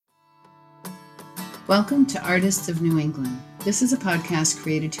Welcome to Artists of New England. This is a podcast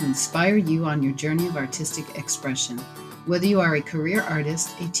created to inspire you on your journey of artistic expression. Whether you are a career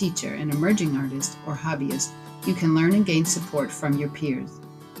artist, a teacher, an emerging artist, or hobbyist, you can learn and gain support from your peers.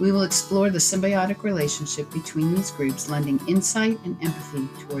 We will explore the symbiotic relationship between these groups, lending insight and empathy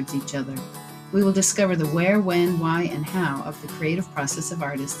towards each other. We will discover the where, when, why, and how of the creative process of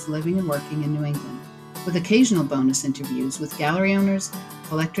artists living and working in New England, with occasional bonus interviews with gallery owners,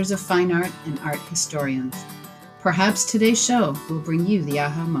 collectors of fine art, and art historians. Perhaps today's show will bring you the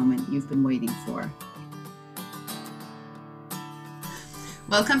aha moment you've been waiting for.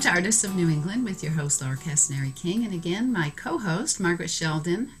 Welcome to Artists of New England with your host, Laura Castaneri King, and again, my co-host, Margaret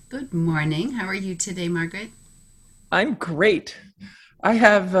Sheldon. Good morning. How are you today, Margaret? I'm great. I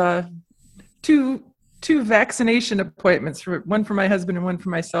have two vaccination appointments, one for my husband and one for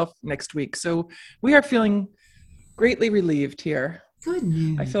myself next week. So we are feeling greatly relieved here. Good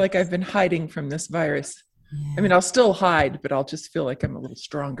news. I feel like I've been hiding from this virus. Yeah. I mean, I'll still hide, but I'll just feel like I'm a little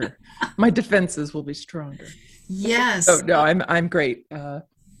stronger. My defenses will be stronger. Yes. Oh no, I'm great. Good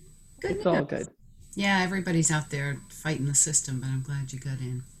it's news. all good. Yeah, everybody's out there fighting the system, but I'm glad you got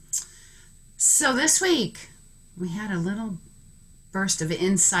in. So this week, we had a little burst of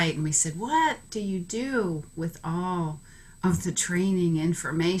insight, and we said, what do you do with all of the training,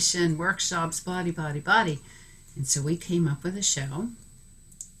 information, workshops, body? And so we came up with a show,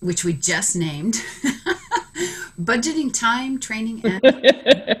 which we just named Budgeting Time, Training, and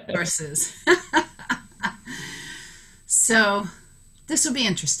Resources. So this will be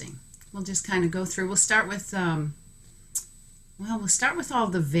interesting. We'll just kind of go through. We'll start with all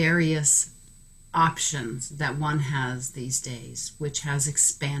the various options that one has these days, which has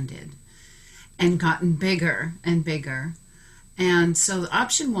expanded and gotten bigger and bigger. And so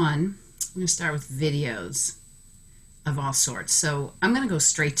option one, I'm going to start with videos of all sorts. So I'm going to go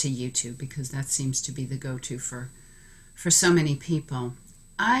straight to YouTube because that seems to be the go-to for so many people.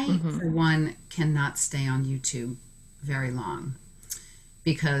 I, for one, cannot stay on YouTube very long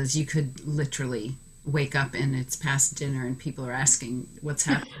because you could literally wake up and it's past dinner and people are asking what's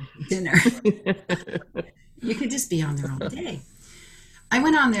happening for dinner. You could just be on there all day. I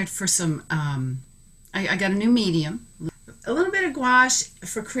went on there for some, I got a new medium, a little bit of gouache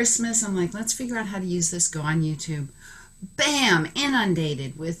for Christmas. I'm like, let's figure out how to use this, go on YouTube. Bam,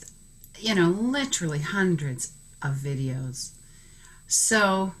 inundated with, literally hundreds of videos.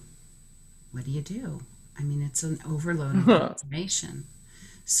 So what do? I mean, it's an overload of information.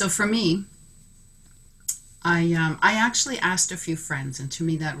 So for me, I actually asked a few friends, and to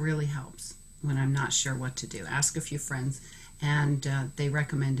me that really helps when I'm not sure what to do. Ask a few friends, and they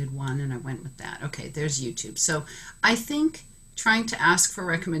recommended one, and I went with that. Okay, there's YouTube. So I think trying to ask for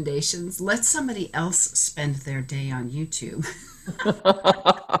recommendations, let somebody else spend their day on YouTube.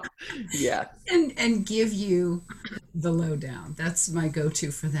 Yeah. And give you the lowdown. That's my go-to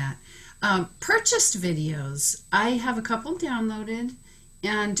for that. Purchased videos. I have a couple downloaded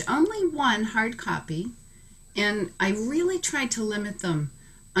and only one hard copy. And I really tried to limit them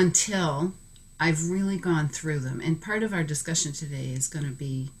until I've really gone through them. And part of our discussion today is going to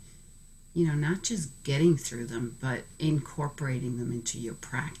be, not just getting through them, but incorporating them into your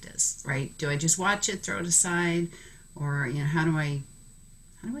practice, right? Do I just watch it, throw it aside? Or, how do I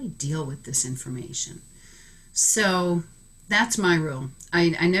deal with this information? So that's my rule. I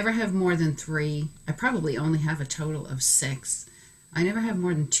never have more than 3. I probably only have a total of 6. I never have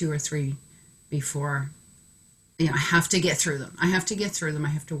more than 2 or 3 before. I have to get through them. I have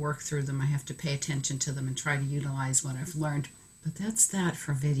to work through them. I have to pay attention to them and try to utilize what I've learned. But that's that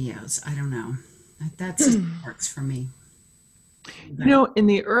for videos. I don't know. That just works for me. In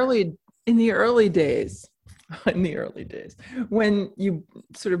the early days, when you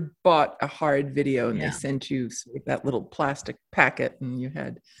sort of bought a hard video and they sent you sort of that little plastic packet and you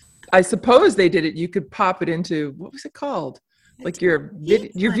had, I suppose they did it, you could pop it into, what was it called? Like your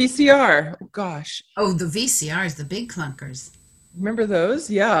VCR. Oh, gosh. Oh, the VCRs, the big clunkers. Remember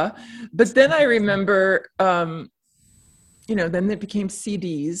those? Yeah. But then I remember, then it became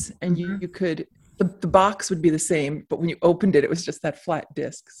CDs and you could, the box would be the same, but when you opened it, it was just that flat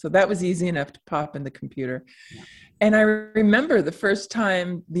disc. So that was easy enough to pop in the computer. Yeah. And I remember the first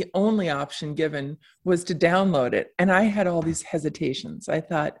time, the only option given was to download it. And I had all these hesitations. I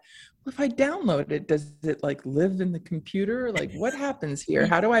thought, well, if I download it, does it live in the computer? What happens here?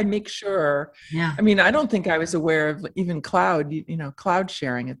 How do I make sure? Yeah. I mean, I don't think I was aware of even cloud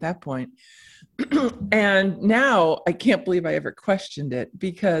sharing at that point. And now I can't believe I ever questioned it,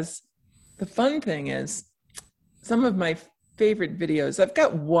 because the fun thing is some of my favorite videos, I've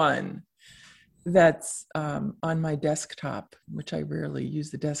got one that's on my desktop, which I rarely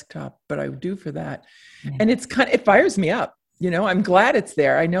use the desktop, but I do for that. Yeah. And it fires me up. I'm glad it's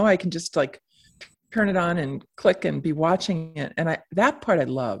there. I know I can just like turn it on and click and be watching it. And that part I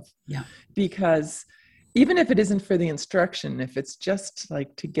love. Yeah. Because even if it isn't for the instruction, if it's just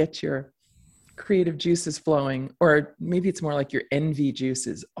like to get your creative juices flowing, or maybe it's more like your envy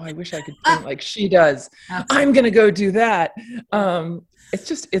juices. Oh, I wish I could paint like she does. Absolutely. I'm going to go do that.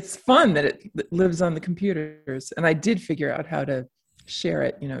 It's fun that it lives on the computers. And I did figure out how to share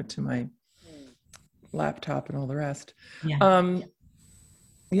it, to my laptop and all the rest. Yeah.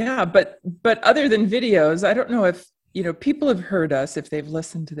 But other than videos, I don't know if, people have heard us, if they've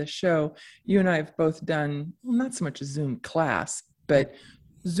listened to this show. You and I have both done, well, not so much a Zoom class, but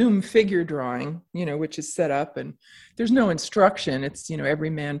Zoom figure drawing, which is set up and there's no instruction. It's, every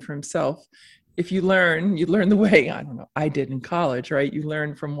man for himself. If you learn the way, I don't know, I did in college, right? You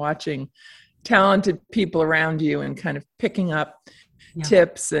learn from watching talented people around you and kind of picking up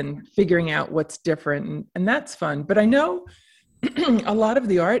tips and figuring out what's different. And that's fun. But I know a lot of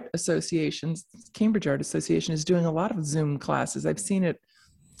the art associations, Cambridge Art Association is doing a lot of Zoom classes. I've seen it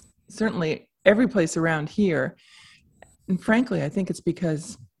certainly every place around here. And frankly, I think it's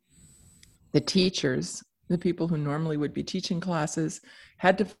because the teachers, the people who normally would be teaching classes,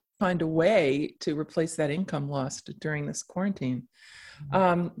 had to find a way to replace that income lost during this quarantine.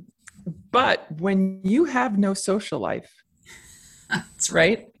 But when you have no social life, that's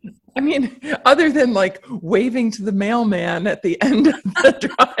right? I mean, other than like waving to the mailman at the end of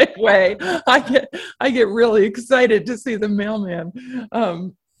the driveway, I get really excited to see the mailman,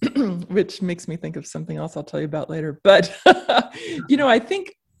 which makes me think of something else I'll tell you about later. But, I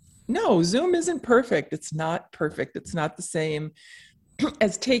think, no, Zoom isn't perfect. It's not perfect. It's not the same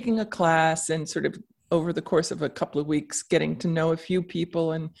as taking a class and sort of over the course of a couple of weeks, getting to know a few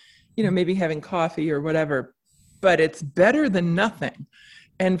people and, maybe having coffee or whatever. But it's better than nothing.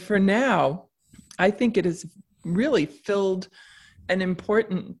 And for now, I think it has really filled an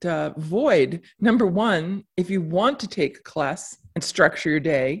important void. Number one, if you want to take a class and structure your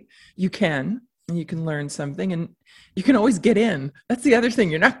day, you can, and you can learn something, and you can always get in. That's the other thing.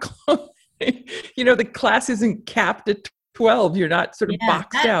 You're not close. The class isn't capped at 12. You're not sort of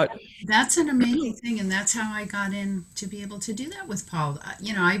boxed out. That's an amazing thing. And that's how I got in to be able to do that with Paul.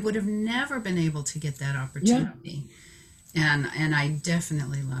 I would have never been able to get that opportunity. Yeah. And I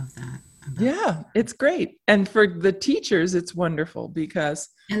definitely love that. It's great. And for the teachers, it's wonderful because.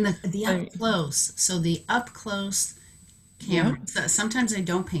 And the up close. So the up close camera. Sometimes I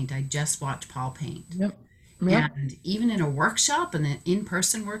don't paint. I just watch Paul paint. Yep. And even in a workshop, an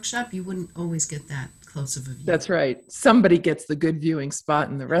in-person workshop, you wouldn't always get that close of a view. That's right. Somebody gets the good viewing spot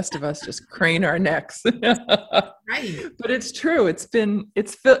and the rest of us just crane our necks. Right. But it's true. It's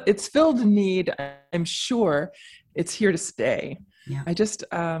filled a need. I'm sure it's here to stay. Yeah.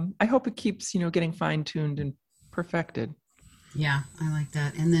 I hope it keeps, getting fine-tuned and perfected. Yeah, I like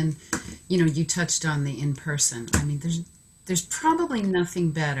that. And then, you touched on the in-person. I mean, there's probably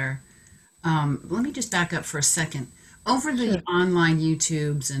nothing better. Let me just back up for a second. Over the online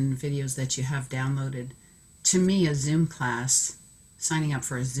YouTubes and videos that you have downloaded, to me, a Zoom class, signing up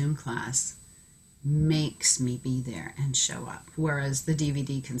for a Zoom class, makes me be there and show up. Whereas the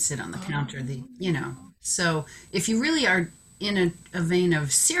DVD can sit on the counter, So if you really are in a vein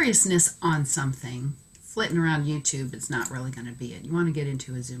of seriousness on something, flitting around YouTube, it's not really going to be it. You want to get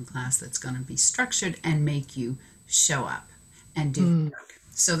into a Zoom class that's going to be structured and make you show up and do work.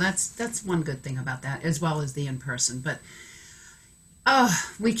 So that's one good thing about that, as well as the in-person. But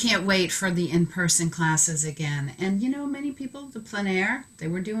we can't wait for the in-person classes again. And many people, the plein air, they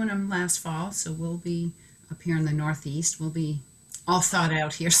were doing them last fall, so we'll be up here in the Northeast. We'll be all thawed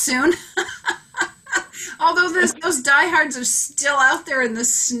out here soon. Although those diehards are still out there in the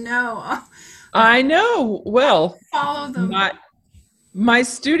snow. I know. Well, follow them. My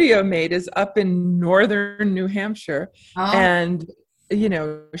studio mate is up in northern New Hampshire, and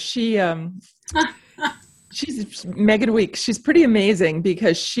she's Megan Weeks. She's pretty amazing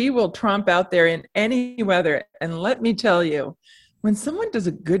because she will tromp out there in any weather. And let me tell you, when someone does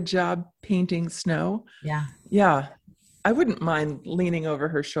a good job painting snow, I wouldn't mind leaning over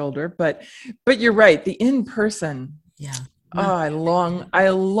her shoulder. But you're right, the in-person. Yeah. I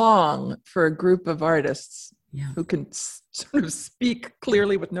long for a group of artists who can sort of speak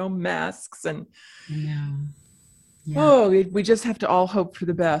clearly with no masks and. Yeah. We just have to all hope for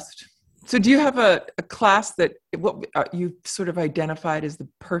the best. So do you have a class that you sort of identified as the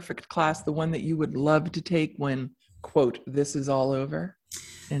perfect class, the one that you would love to take when, quote, this is all over?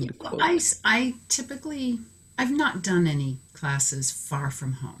 End quote. I typically, I've not done any classes far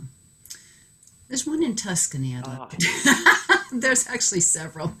from home. There's one in Tuscany I'd love to Ah. do. There's actually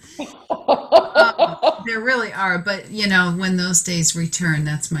several. There really are, but when those days return,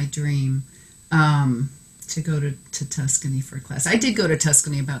 that's my dream. Um, to go to Tuscany for a class. I did go to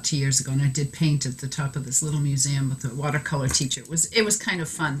Tuscany about 2 years ago, and I did paint at the top of this little museum with a watercolor teacher. It was kind of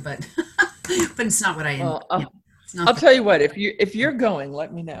fun, but but it's not what Well, it's not I'll tell you what, if you're going,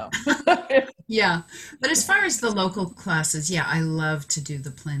 let me know. yeah. But as far as the local classes, yeah, I love to do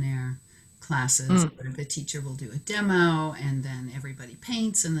the plein air classes Mm, where the teacher will do a demo and then everybody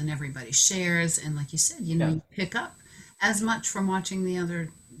paints and then everybody shares. And like you said, yeah. you pick up as much from watching the other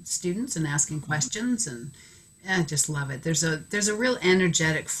students and asking questions, and I just love it. There's a real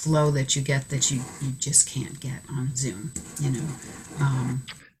energetic flow that you get that you just can't get on Zoom, um,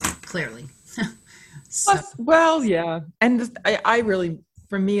 clearly. So Plus, well, yeah. And I really,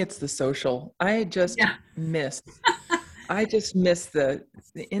 for me, it's the social. yeah. Miss, I just miss the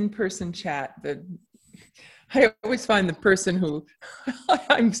in-person chat. I always find the person who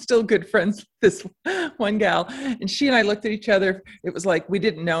I'm still good friends with this one gal, and she and I looked at each other. It was like we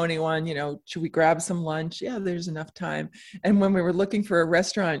didn't know anyone, should we grab some lunch? Yeah, there's enough time. And when we were looking for a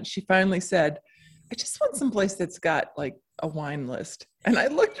restaurant, she finally said, I just want some place that's got like a wine list. And I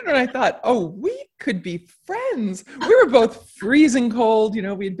looked at her and I thought, oh, we could be friends. We were both freezing cold,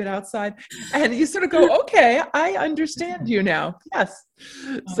 we'd been outside. And you sort of go, okay, I understand you now. Yes.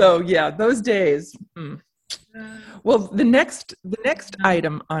 So yeah, those days. Well, the next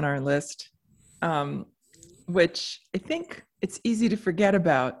item on our list, which I think it's easy to forget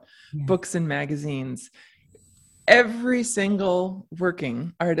about, Yeah. books and magazines. Every single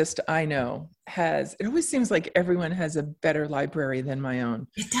working artist I know it always seems like everyone has a better library than my own.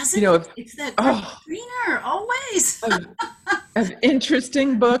 It You doesn't. know, if, It's that grass oh, greener always. of, of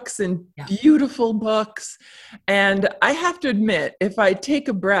interesting books and Yeah. beautiful books. And I have to admit, if I take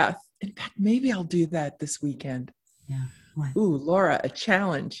a breath, in fact, maybe I'll do that this weekend. Yeah. What? Ooh, Laura, a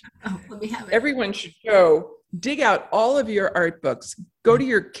challenge. Oh, let me have it. Everyone should dig out all of your art books, go to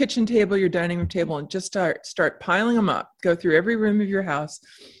your kitchen table, your dining room table, and just start piling them up. Go through every room of your house,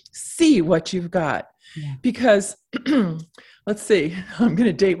 see what you've got. Yeah. Because let's see, I'm going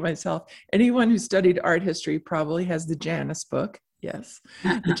to date myself. Anyone who studied art history probably has the Janus book. Yes,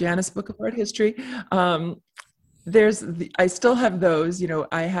 the Janus Book of Art History. I still have those. I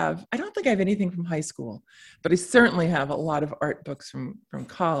don't think I have anything from high school, but I certainly have a lot of art books from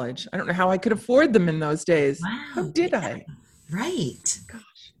college. I don't know how I could afford them in those days. How Wow. did Yeah. I? Right.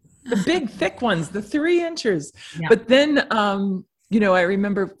 Gosh, the big thick ones, the 3 inches. Yeah. But then, I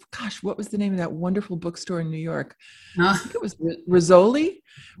remember, gosh, what was the name of that wonderful bookstore in New York? I Oh, think it was Rizzoli,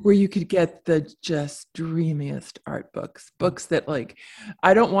 where you could get the just dreamiest art books that, like,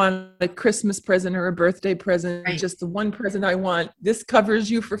 I don't want a Christmas present or a birthday present, right. just the one present I want. This covers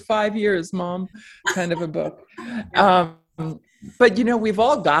you for 5 years, Mom, kind of a book. Yeah. But, we've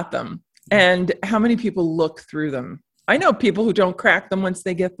all got them. And how many people look through them? I know people who don't crack them once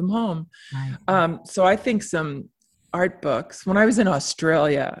they get them home. Right. So I think some art books. When I was in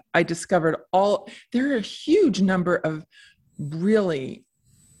Australia, I discovered there are a huge number of really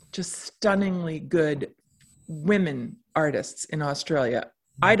just stunningly good women artists in Australia.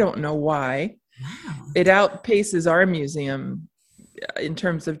 I don't know why. Wow. It outpaces our museum in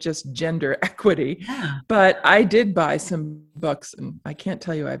terms of just gender equity. Yeah. But I did buy some books, and I can't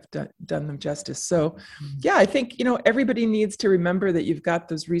tell you I've done them justice. So yeah, I think, everybody needs to remember that you've got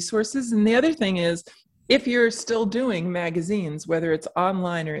those resources. And the other thing is, if you're still doing magazines, whether it's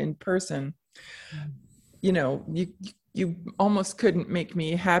online or in person, you almost couldn't make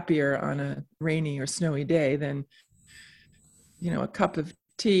me happier on a rainy or snowy day than, a cup of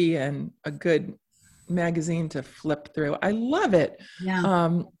tea and a good magazine to flip through. I love it. Yeah.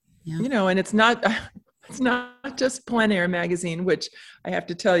 Yeah. And it's not just plein air magazine, which I have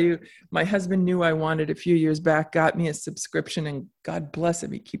to tell you, my husband knew I wanted a few years back, got me a subscription, and God bless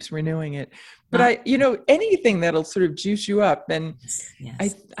him, he keeps renewing it. But anything that'll sort of juice you up. And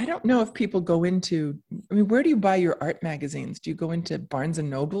Yes. I don't know if people go into, where do you buy your art magazines? Do you go into Barnes and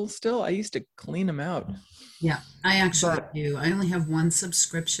Noble still? I used to clean them out. Yeah, I actually But do. I only have one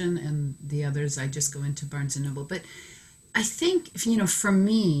subscription, and the others I just go into Barnes and Noble. But I think, for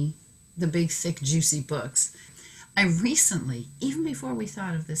me, the big, thick, juicy books, I recently, even before we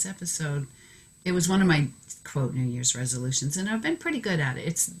thought of this episode, it was one of my quote New Year's resolutions, and I've been pretty good at it.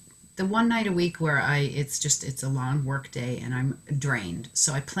 It's the one night a week where it's a long work day and I'm drained.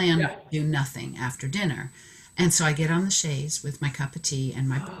 So I plan to do nothing after dinner. And so I get on the chaise with my cup of tea and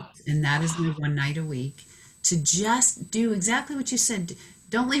my books, and that is my one night a week to just do exactly what you said.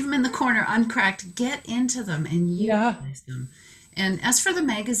 Don't leave them in the corner uncracked. Get into them and yeah, utilize them. And as for the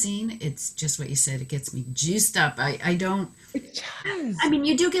magazine, it's just what you said. It gets me juiced up. I don't, It does. I mean,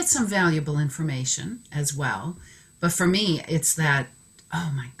 you do get some valuable information as well. But for me, it's that,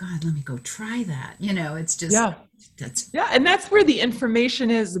 oh my God, let me go try that. It's just, Yeah. that's, Yeah. And that's where the information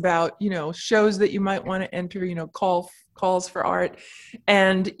is about, shows that you might want to enter, calls for art.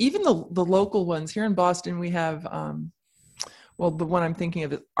 And even the local ones here in Boston, we have, well, the one I'm thinking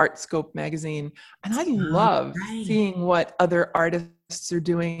of is Artscope magazine. And I oh, love right. seeing what other artists are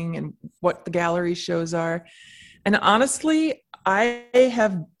doing and what the gallery shows are. And honestly, I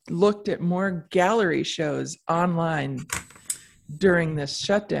have looked at more gallery shows online during this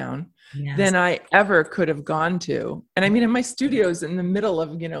shutdown Yes. than I ever could have gone to. And I mean, in my studio's in the middle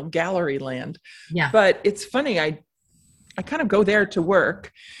of, gallery land. Yeah. But it's funny, I kind of go there to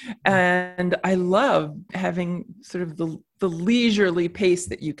work, and I love having sort of the leisurely pace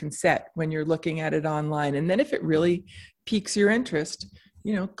that you can set when you're looking at it online. And then if it really piques your interest,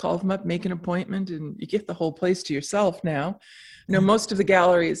 call them up, make an appointment, and you get the whole place to yourself now. Most of the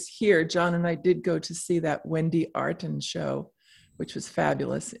galleries here, John and I did go to see that Wendy Arton show, which was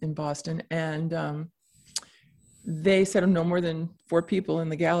fabulous in Boston. And they said no more than 4 people in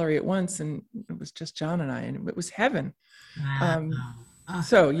the gallery at once. And it was just John and I, and it was heaven. Wow. Oh,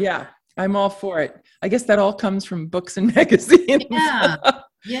 So yeah, I'm all for it. I guess that all comes from books and magazines. yeah.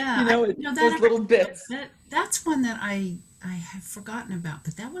 Yeah. Those little bits. That's one that I have forgotten about,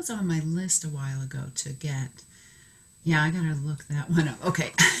 but that was on my list a while ago to get. Yeah, I gotta look that one up.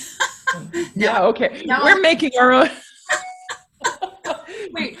 Okay. Yeah, okay. We're making our own.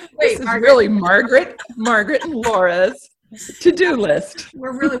 Wait, This is really Margaret and Laura's to-do list.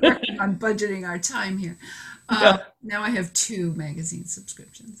 We're really working on budgeting our time here. Yeah. Now I have 2 magazine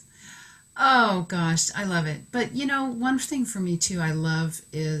subscriptions. Oh gosh, I love it. But one thing for me too, I love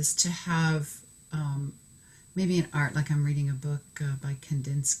is to have maybe an art, like I'm reading a book by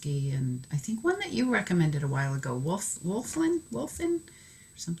Kandinsky, and I think one that you recommended a while ago, Wolfin, or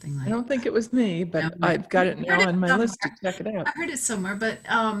something like I don't think it was me, but No, I've got it now on my somewhere. list to check it out. I heard it somewhere, but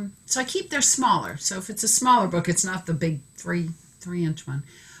so I keep they're smaller. So if it's a smaller book, it's not the big 3-inch one.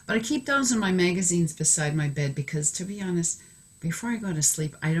 But I keep those in my magazines beside my bed because, to be honest, before I go to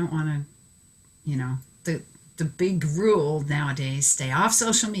sleep, I don't want to, the big rule nowadays: stay off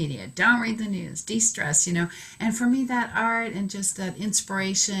social media, don't read the news, de-stress. And for me, that art and just that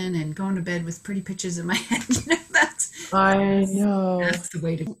inspiration and going to bed with pretty pictures in my head, I know. that's the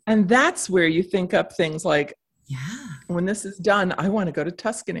way to. And that's where you think up things like, Yeah. when this is done, I want to go to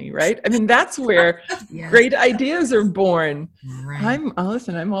Tuscany, right? I mean, that's where Yes. great ideas are born. Right.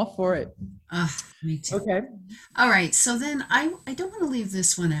 Listen, I'm all for it. Me too. Okay. All right. So then I don't want to leave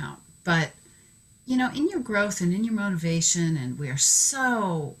this one out, but in your growth and in your motivation, and we are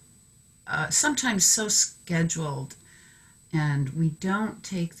so sometimes so scheduled, and we don't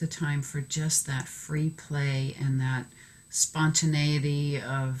take the time for just that free play and that spontaneity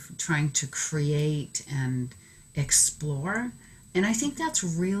of trying to create and explore. And I think that's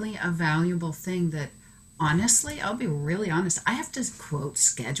really a valuable thing that, honestly, I'll be really honest, I have to quote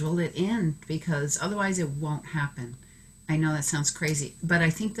schedule it in because otherwise it won't happen. I know that sounds crazy, but I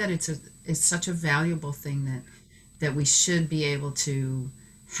think that it's such a valuable thing that we should be able to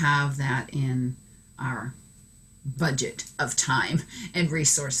have that in our budget of time and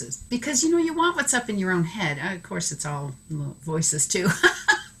resources, because you want what's up in your own head. Of course, it's all voices too.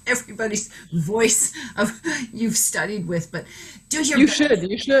 Everybody's voice of you've studied with, but do your best.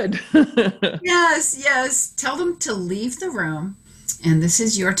 You should. Yes, tell them to leave the room, and this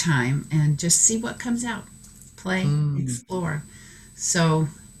is your time, and just see what comes out. Play, explore. So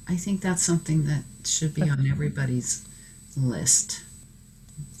I think that's something that should be on everybody's list.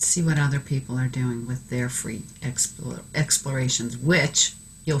 See what other people are doing with their free explorations, which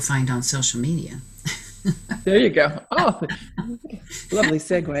you'll find on social media. There you go. Oh, lovely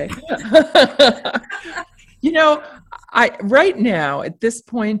segue. I right now at this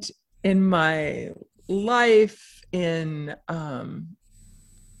point in my life, in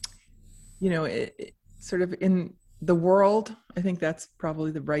sort of in the world, I think that's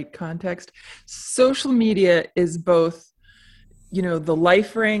probably the right context. Social media is both the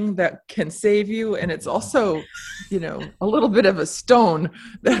life ring that can save you, and it's also a little bit of a stone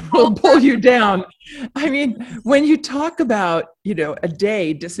that will pull you down. I mean, when you talk about a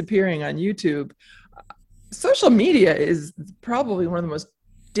day disappearing on YouTube, social media is probably one of the most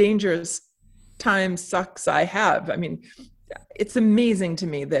dangerous time sucks I have. I mean, it's amazing to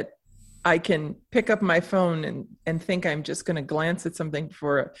me that I can pick up my phone and think I'm just going to glance at something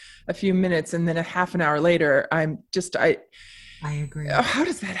for a few minutes, and then a half an hour later I agree. How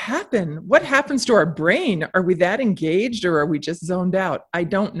does that happen? What happens to our brain? Are we that engaged, or are we just zoned out? I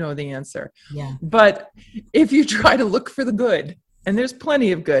don't know the answer. Yeah. But if you try to look for the good, and there's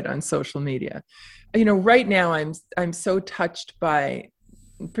plenty of good on social media, right now I'm so touched by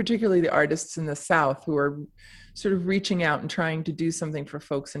particularly the artists in the South who are sort of reaching out and trying to do something for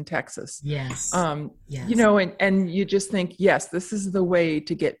folks in Texas. Yes. Yes. And you just think, yes, this is the way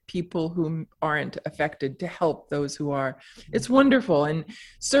to get people who aren't affected to help those who are. It's wonderful. And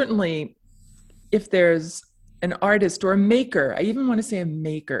certainly if there's an artist or a maker, I even want to say a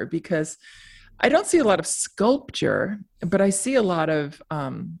maker, because I don't see a lot of sculpture, but I see a lot of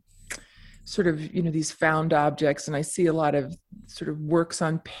sort of, these found objects, and I see a lot of sort of works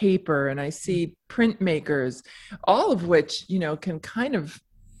on paper, and I see printmakers, all of which, can kind of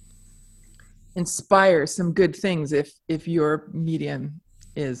inspire some good things if your medium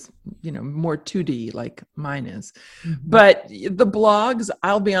is, more 2D like mine is. Mm-hmm. But the blogs,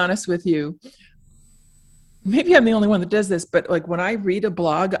 I'll be honest with you, maybe I'm the only one that does this, but like when I read a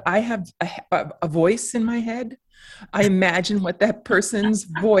blog, I have a voice in my head. I imagine what that person's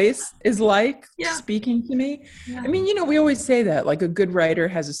voice is like speaking to me. Yeah. I mean, we always say that, like a good writer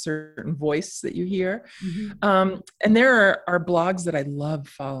has a certain voice that you hear. Mm-hmm. And there are blogs that I love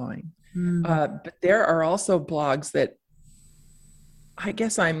following. Mm-hmm. But there are also blogs that I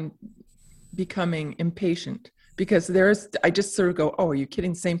guess I'm becoming impatient, because I just sort of go, oh, are you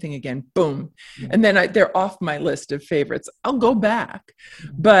kidding? Same thing again. Boom. Yeah. And then they're off my list of favorites. I'll go back.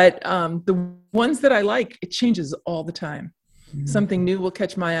 But the ones that I like, it changes all the time. Mm-hmm. Something new will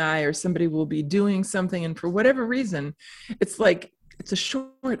catch my eye, or somebody will be doing something. And for whatever reason, it's like, it's a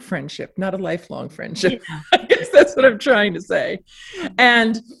short friendship, not a lifelong friendship. Yeah. I guess that's what I'm trying to say.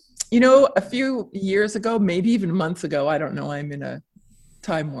 And, a few years ago, maybe even months ago, I don't know, I'm in a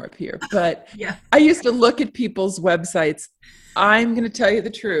time warp here, but yeah. I used to look at people's websites. I'm going to tell you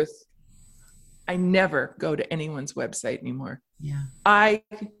the truth. I never go to anyone's website anymore. Yeah. I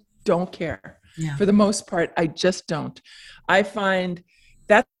don't care. Yeah. For the most part, I just don't. I find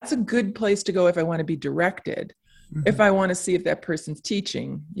that's a good place to go if I want to be directed. Mm-hmm. If I want to see if that person's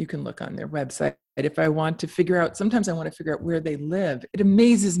teaching, you can look on their website. If I want to figure out, sometimes I want to figure out where they live. It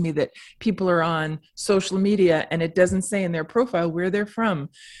amazes me that people are on social media and it doesn't say in their profile where they're from.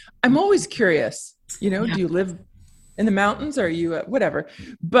 I'm always curious, do you live in the mountains, or are you whatever?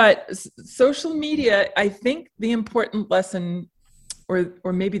 But social media, I think the important lesson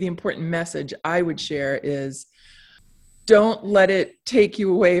or maybe the important message I would share is, don't let it take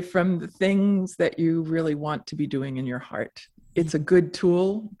you away from the things that you really want to be doing in your heart. It's a good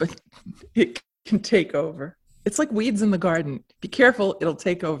tool, but it can take over. It's like weeds in the garden. Be careful, it'll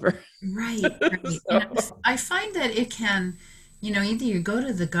take over. Right. So. I find that it can, either you go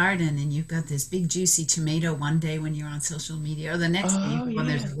to the garden and you've got this big juicy tomato one day when you're on social media, or the next day when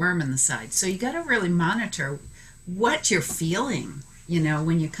there's a worm in the side. So you got to really monitor what you're feeling,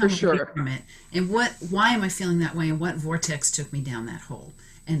 when you come away from it, and why am I feeling that way, and what vortex took me down that hole.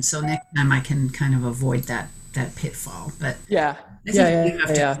 And so next time I can kind of avoid that pitfall. But I think you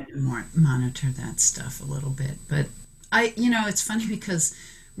have to monitor that stuff a little bit. But it's funny, because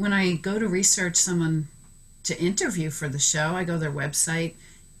when I go to research someone to interview for the show, I go to their website.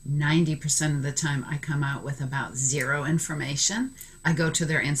 90% of the time I come out with about zero information. I go to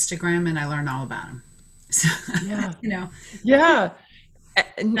their Instagram and I learn all about them. So,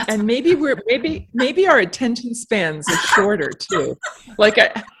 And maybe our attention spans are shorter too. Like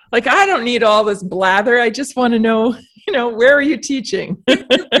I don't need all this blather. I just want to know, where are you teaching? We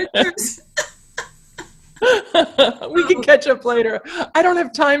can catch up later. I don't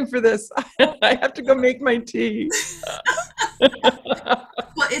have time for this. I have to go make my tea.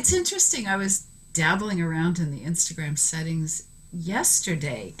 Well, it's interesting. I was dabbling around in the Instagram settings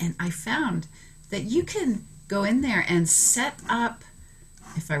yesterday, and I found that you can go in there and set up,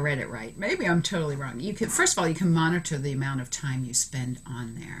 if I read it right, maybe I'm totally wrong. First of all, you can monitor the amount of time you spend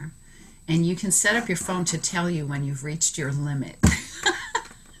on there. And you can set up your phone to tell you when you've reached your limit. I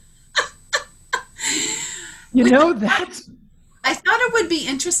thought it would be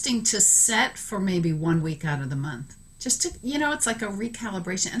interesting to set for maybe 1 week out of the month. Just to, it's like a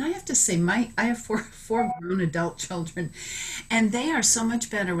recalibration. And I have to say, I have four grown adult children, and they are so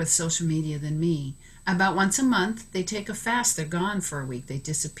much better with social media than me. About once a month, they take a fast. They're gone for a week. They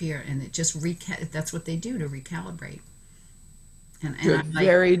disappear, and it just that's what they do to recalibrate. And Good,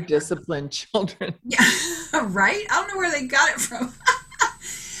 very disciplined children. Yeah, right? I don't know where they got it from.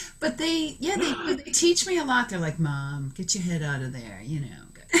 But they teach me a lot. They're like, Mom, get your head out of there,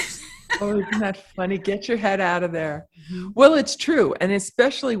 Oh, isn't that funny? Get your head out of there. Mm-hmm. Well, it's true. And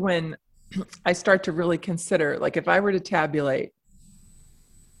especially when I start to really consider, like, if I were to tabulate,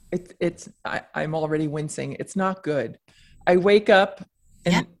 I'm already wincing. It's not good. I wake up,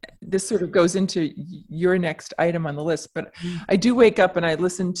 and Yeah. this sort of goes into your next item on the list, but I do wake up and I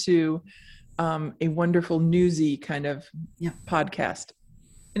listen to a wonderful newsy kind of podcast.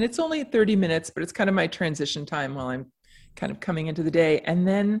 And it's only 30 minutes, but it's kind of my transition time while I'm kind of coming into the day. And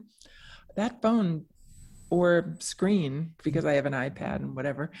then that phone or screen, because I have an iPad and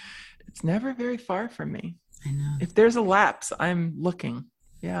whatever, it's never very far from me. I know. If there's a lapse, I'm looking.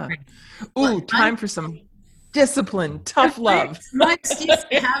 Yeah. Right. Ooh, Well, time for some discipline, tough love. My excuse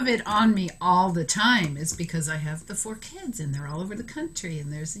to have it on me all the time is because I have the 4 kids and they're all over the country,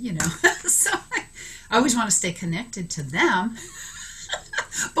 and there's, so I always want to stay connected to them.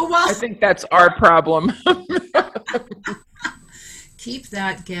 But I think that's our problem. keep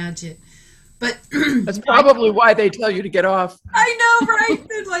that gadget. But That's probably why they tell you to get off. I know, right?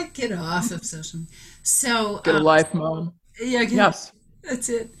 They're like, get off of social media. So Get a life, Mom. yeah, Yes. that's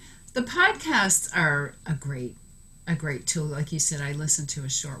it. The podcasts are a great tool. Like you said, I listen to a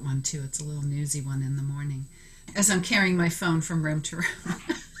short one too. It's a little newsy one in the morning as I'm carrying my phone from room to room.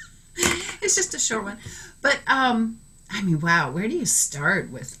 It's just a short one. But I mean, wow, where do you start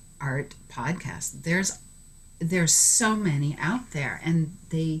with art podcasts? There's so many out there, and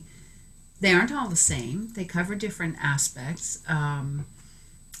they aren't all the same. They cover different aspects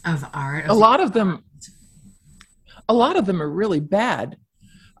of art. A lot of them are really bad.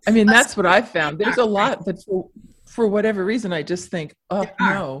 I mean, that's what I've found. There's a lot that for whatever reason, I just think, oh,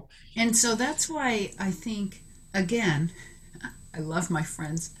 no. And so that's why I think, again, I love my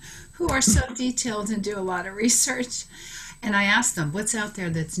friends who are so detailed and do a lot of research. And I ask them, what's out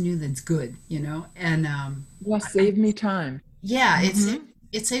there that's new, that's good, And Save me time. yeah,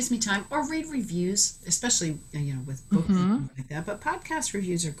 it saves me time. Or read reviews, especially with books and things like that. But podcast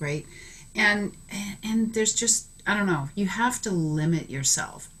reviews are great, and there's just, I don't know. You have to limit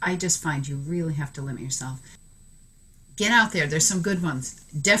yourself. I just find you really have to limit yourself. Get out there. There's some good ones.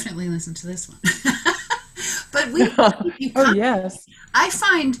 Definitely listen to this one. But oh yes. I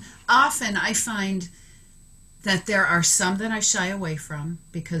find that there are some that I shy away from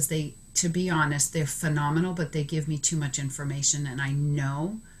because to be honest, they're phenomenal, but they give me too much information, and I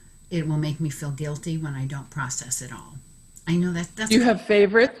know it will make me feel guilty when I don't process it all. I know that's. Do you have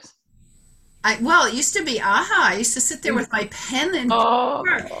favorites? It used to be AHA. I used to sit there with my pen and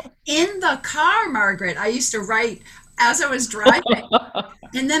paper in the car, Margaret. I used to write as I was driving,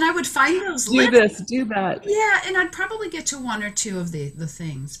 and then I would find those do this, do that. Yeah, and I'd probably get to 1 or 2 of the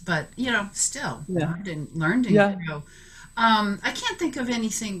things, but still learned and grow. I can't think of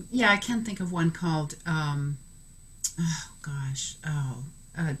anything. Yeah, I can think of one called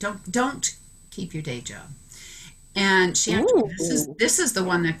Don't Keep Your Day Job. And she actually, this is the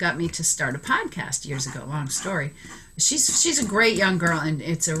one that got me to start a podcast years ago. Long story. She's a great young girl, and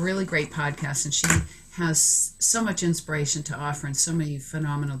it's a really great podcast, and she has so much inspiration to offer and so many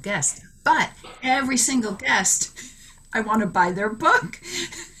phenomenal guests. But every single guest, I want to buy their book.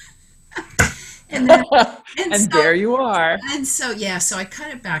 And so, there you are. And so so I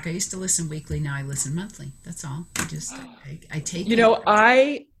cut it back. I used to listen weekly. Now I listen monthly. That's all. I take.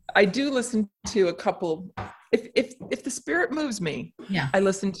 I do listen to a couple. If the spirit moves me, I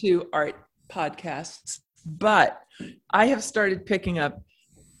listen to art podcasts. But I have started picking up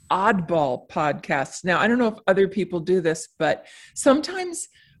oddball podcasts. Now, I don't know if other people do this, but sometimes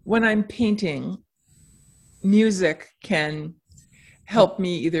when I'm painting, music can help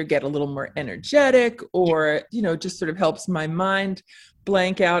me either get a little more energetic or, just sort of helps my mind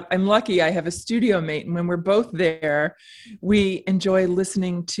blank out. I'm lucky I have a studio mate, and when we're both there, we enjoy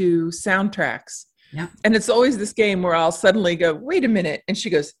listening to soundtracks. Yeah. And it's always this game where I'll suddenly go, wait a minute. And she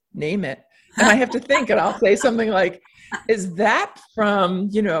goes, name it. And I have to think, and I'll say something like, is that from,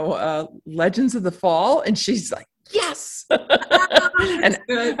 Legends of the Fall? And she's like, yes. And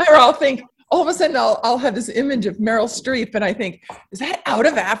or I'll think, all of a sudden I'll have this image of Meryl Streep, and I think, is that Out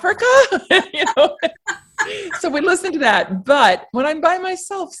of Africa? So we listen to that. But when I'm by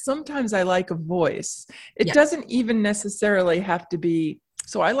myself, sometimes I like a voice. It doesn't even necessarily have to be.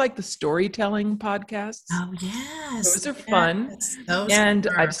 So I like the storytelling podcasts. Oh yes, those are fun. And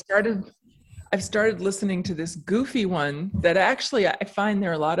I've started listening to this goofy one that actually I find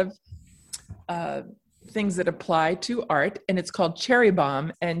there are a lot of things that apply to art, and it's called Cherry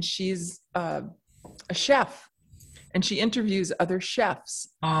Bomb, and she's a chef, and she interviews other chefs.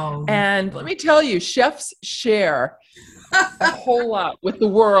 Oh, and let me tell you, chefs share a whole lot with the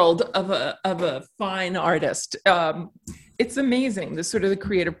world of a fine artist. it's amazing, the sort of the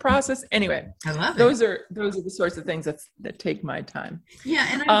creative process. Anyway, I love it. Those are the sorts of things that take my time. Yeah,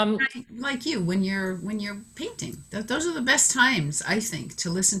 and I like you when you're painting. Those are the best times, I think, to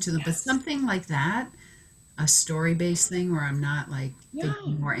listen to them. But something like that, a story-based thing where I'm not like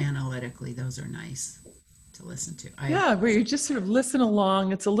thinking more analytically, those are nice to listen to. Where you just sort of listen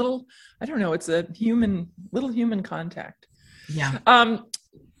along. It's a little, I don't know, it's a little human contact. Yeah.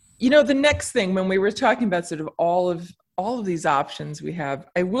 The next thing, when we were talking about sort of all of these options we have,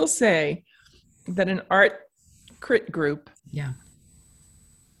 I will say that an art crit group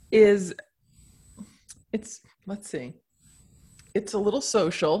it's a little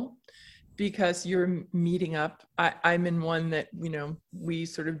social because you're meeting up. I'm in one that, we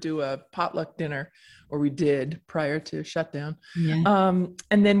sort of do a potluck dinner, or we did prior to shutdown. Yeah.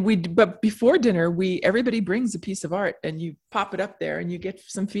 And then but before dinner, everybody brings a piece of art and you pop it up there and you get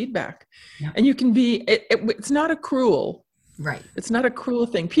some feedback. Yeah. And you can it's not a cruel, right. It's not a cruel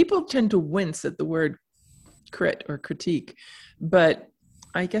thing. People tend to wince at the word crit or critique, but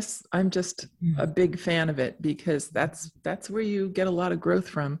I guess I'm just a big fan of it because that's where you get a lot of growth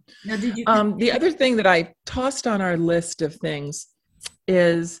from. Now, did you? The other thing that I tossed on our list of things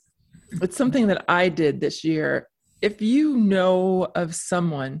is, it's something that I did this year. If you know of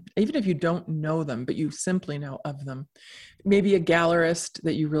someone, even if you don't know them, but you simply know of them, maybe a gallerist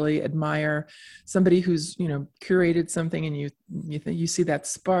that you really admire, somebody who's, curated something and you see that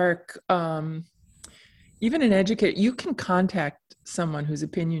spark, even an educator, you can contact someone whose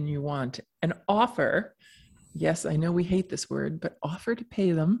opinion you want and offer, yes, I know we hate this word, but offer to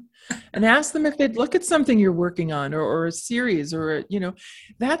pay them and ask them if they'd look at something you're working on or a series or,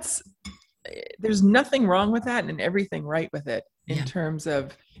 there's nothing wrong with that and everything right with it in terms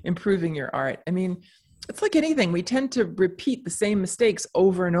of improving your art. I mean, it's like anything. We tend to repeat the same mistakes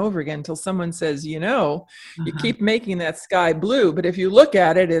over and over again until someone says, you keep making that sky blue, but if you look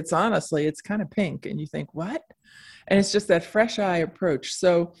at it, it's kind of pink. And you think, what? And it's just that fresh eye approach.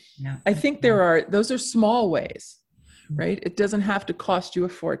 So I think those are small ways, right? It doesn't have to cost you a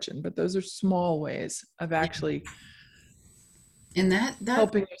fortune, but those are small ways of actually and that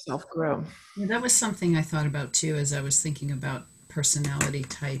helping yourself grow. That was something I thought about too, as I was thinking about personality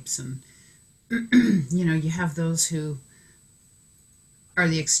types. And, you have those who are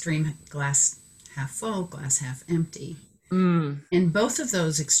the extreme glass half full, glass half empty. And both of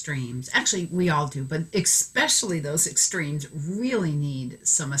those extremes, actually we all do, but especially those extremes really need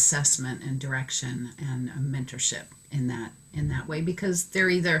some assessment and direction and a mentorship in that way, because they're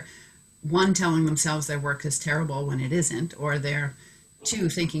either one, telling themselves their work is terrible when it isn't, or they're two,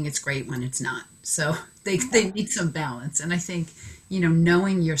 thinking it's great when it's not. So they need some balance. And I think,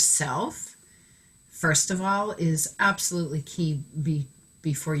 knowing yourself, first of all, is absolutely key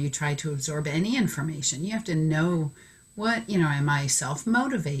before you try to absorb any information. You have to know what, am I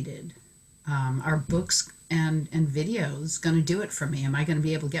self-motivated? Are books and videos going to do it for me? Am I going to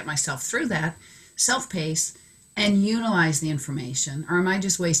be able to get myself through that self-pace and utilize the information, or am I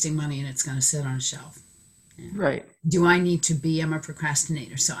just wasting money and it's going to sit on a shelf? Right. Do I need to I'm a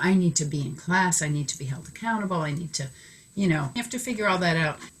procrastinator, so I need to be in class, I need to be held accountable, I need to, you have to figure all that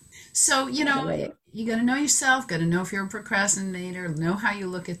out. So, you got to know yourself, got to know if you're a procrastinator, know how you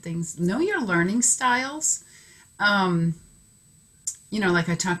look at things, know your learning styles. Like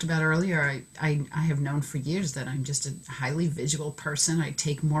I talked about earlier, I have known for years that I'm just a highly visual person. I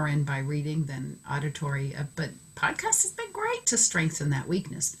take more in by reading than auditory, but podcast has been great to strengthen that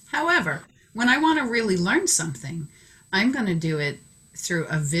weakness. However, when I want to really learn something, I'm going to do it through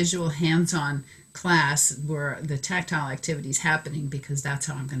a visual hands-on class where the tactile activity is happening, because that's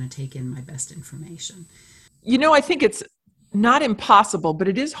how I'm going to take in my best information. I think it's not impossible, but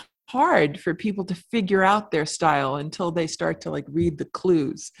it is hard for people to figure out their style until they start to read the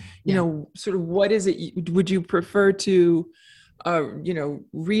clues. Sort of what is it? Would you prefer to,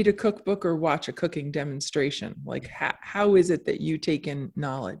 read a cookbook or watch a cooking demonstration? How is it that you take in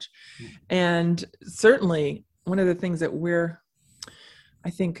knowledge? And certainly one of the things that we're, I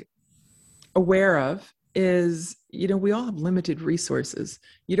think, aware of is, we all have limited resources.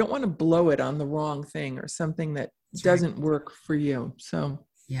 You don't want to blow it on the wrong thing or something that doesn't work for you. So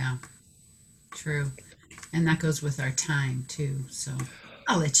yeah, true. And that goes with our time too. So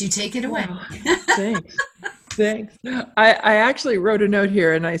I'll let you take it away. Thanks. I actually wrote a note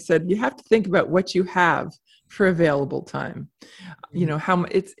here and I said, you have to think about what you have for available time. How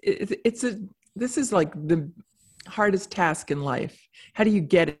this is like the hardest task in life. How do you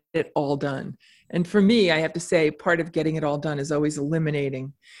get it all done? And for me, I have to say, part of getting it all done is always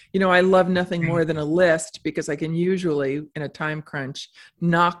eliminating. I love nothing more than a list, because I can usually, in a time crunch,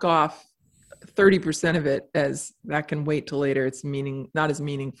 knock off 30% of it as that can wait till later. It's not as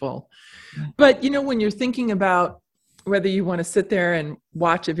meaningful. But, when you're thinking about whether you want to sit there and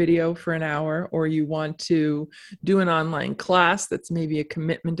watch a video for an hour, or you want to do an online class that's maybe a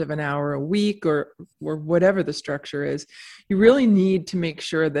commitment of an hour a week, or whatever the structure is, you really need to make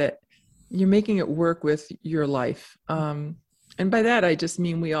sure that you're making it work with your life. And by that, I just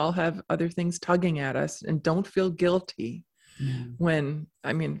mean we all have other things tugging at us, and don't feel guilty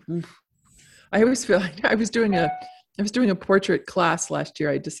I always feel like I was doing a portrait class last year.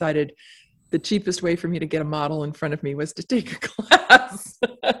 I decided the cheapest way for me to get a model in front of me was to take a class,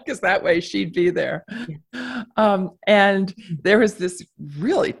 because that way she'd be there. And there was this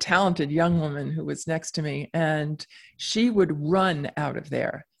really talented young woman who was next to me, and she would run out of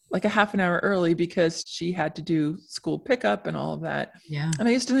there like a half an hour early because she had to do school pickup and all of that. Yeah. And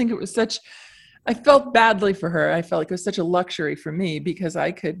I used to think it was I felt badly for her. I felt like it was such a luxury for me because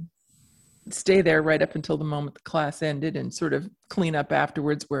I could stay there right up until the moment the class ended and sort of clean up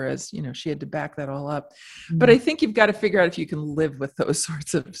afterwards, whereas, she had to back that all up. But I think you've got to figure out if you can live with those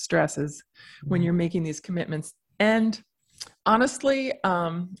sorts of stresses when you're making these commitments. And honestly,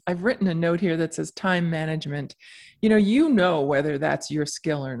 I've written a note here that says time management. Whether that's your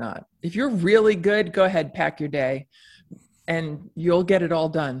skill or not. If you're really good, go ahead, pack your day and you'll get it all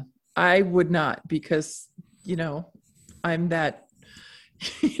done. I would not, because, I'm that,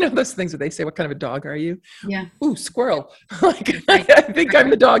 those things where they say, what kind of a dog are you? Yeah. Ooh, squirrel. I think I'm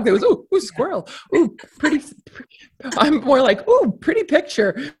the dog that was, ooh, squirrel. Ooh, pretty. I'm more like, ooh, pretty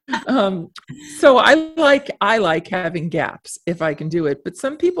picture. So I like having gaps if I can do it, but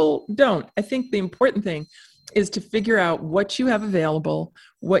some people don't. I think the important thing is to figure out what you have available,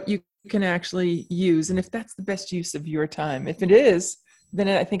 what you can actually use, and if that's the best use of your time. If it is, then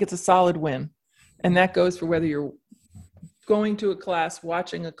I think it's a solid win. And that goes for whether you're going to a class,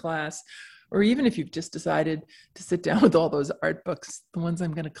 watching a class, or even if you've just decided to sit down with all those art books, the ones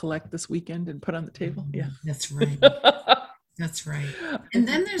I'm going to collect this weekend and put on the table. Yeah. That's right. That's right. And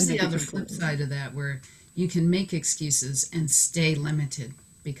then there's the other flip side of that, where you can make excuses and stay limited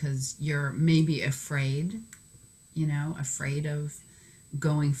because you're maybe afraid of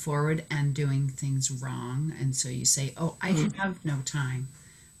going forward and doing things wrong. And so you say, oh, I have no time.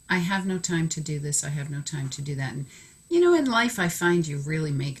 I have no time to do this. I have no time to do that. And, in life, I find you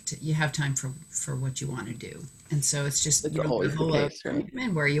really you have time for what you want to do. And so it's just your level of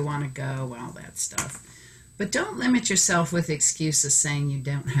commitment, where you want to go, all that stuff. But don't limit yourself with excuses saying you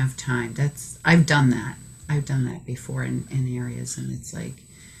don't have time. I've done that. I've done that before in areas. And it's like,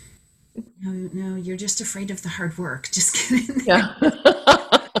 no, you're just afraid of the hard work. Just kidding. Yeah.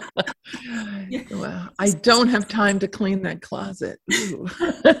 Well, I don't have time to clean that closet.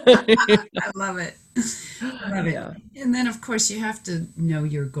 I love it. Love it. Yeah. And then, of course, you have to know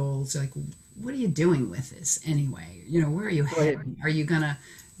your goals. Like, what are you doing with this anyway? Where are you heading? Are you going to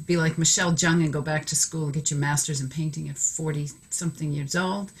be like Michelle Jung and go back to school and get your master's in painting at 40-something years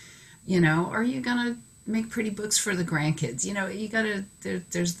old? Or are you going to make pretty books for the grandkids? You got to,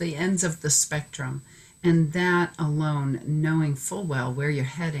 there's the ends of the spectrum. And that alone, knowing full well where you're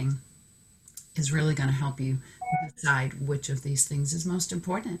heading, is really going to help you decide which of these things is most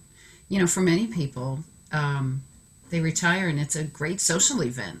important. For many people, they retire and it's a great social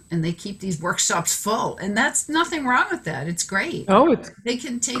event and they keep these workshops full. And that's nothing wrong with that. It's great. Oh, it's They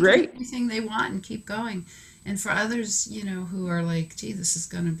can take great. Anything they want and keep going. And for others, who are like, gee, this is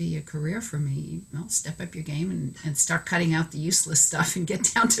going to be a career for me, well, step up your game and start cutting out the useless stuff and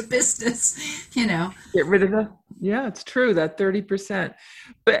get down to business, Get rid of it's true, that 30%.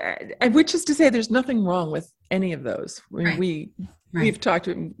 But which is to say there's nothing wrong with any of those. Right. We've talked,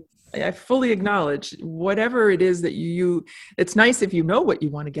 I fully acknowledge whatever it is that it's nice if you know what you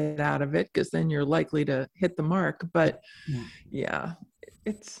want to get out of it, because then you're likely to hit the mark. But yeah.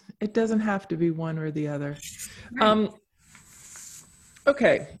 It doesn't have to be one or the other. Right.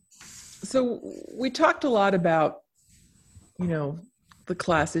 Okay. So we talked a lot about, the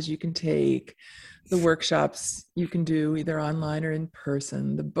classes you can take, the workshops you can do either online or in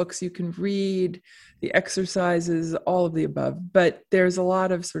person, the books you can read, the exercises, all of the above. But there's a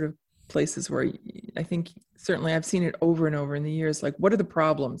lot of sort of places where I think certainly I've seen it over and over in the years, like, what are the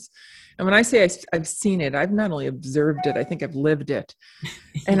problems? And when I say I've seen it, I've not only observed it, I think I've lived it.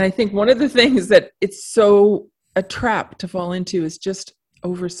 And I think one of the things that it's so a trap to fall into is just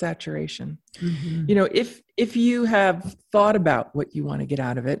oversaturation. Mm-hmm. If you have thought about what you want to get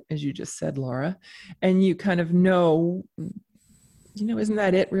out of it, as you just said, Laura, and you kind of know, isn't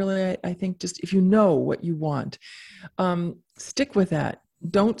that it really? I think just if you know what you want, stick with that.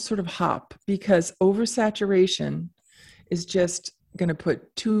 Don't sort of hop, because oversaturation is just going to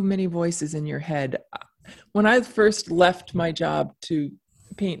put too many voices in your head. When I first left my job to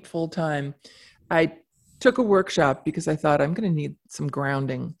paint full time, I took a workshop because I thought I'm going to need some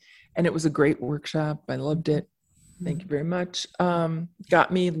grounding. And it was a great workshop. I loved it. Thank you very much.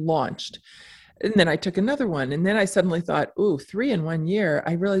 Got me launched. And then I took another one. And then I suddenly thought, ooh, 3 in 1 year.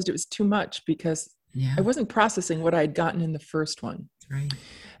 I realized it was too much because I wasn't processing what I'd gotten in the first one. Right.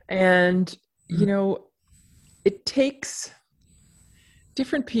 And, you know, it takes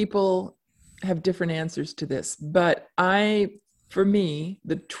different people have different answers to this. But for me,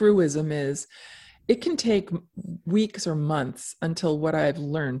 the truism is it can take weeks or months until what I've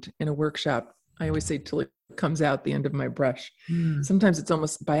learned in a workshop, I always say till it comes out the end of my brush. Sometimes it's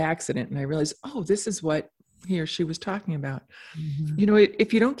almost by accident. And I realize, oh, this is what he or she was talking about. You know,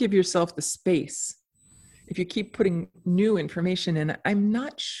 if you don't give yourself the space, if you keep putting new information in, I'm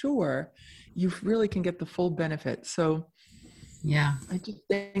not sure you really can get the full benefit. So yeah, I just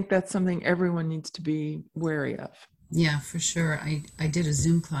think that's something everyone needs to be wary of. Yeah, for sure. I did a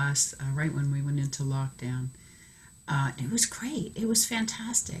Zoom class right when we went into lockdown. It was great. It was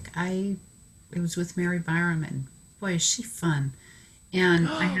fantastic. It was with Mary Byram, and boy, is she fun. And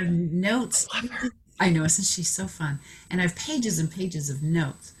I have notes. I know, isn't she so fun? And I have pages and pages of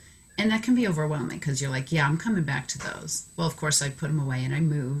notes. And that can be overwhelming because you're like, yeah, I'm coming back to those. Well, of course, I put them away and I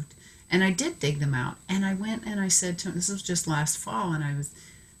moved. And I did dig them out. And I went and I said to him, this was just last fall, and I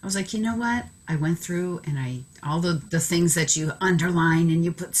was like, you know what? I went through and all the things that you underline and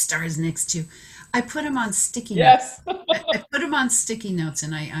you put stars next to, I put them on sticky notes. I put them on sticky notes,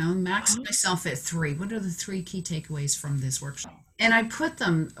 and I maxed myself at 3. What are the 3 key takeaways from this workshop? And I put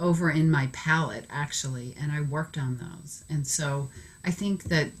them over in my palette, actually, and I worked on those. And so I think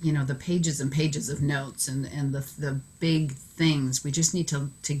that, you know, the pages and pages of notes and the big things, we just need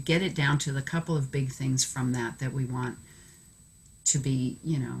to get it down to the couple of big things from that we want to be,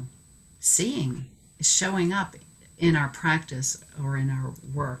 you know, seeing, showing up in our practice or in our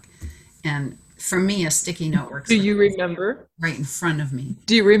work. And for me, a sticky note works. Do you remember? Right in front of me.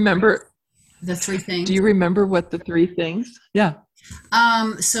 Do you remember the 3 things? Do you remember what the 3 things? Yeah.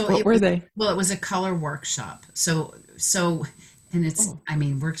 So what were they? Well, it was a color workshop. So, and it's, I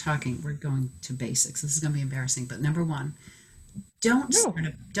mean, we're going to basics. This is going to be embarrassing, but number 1, don't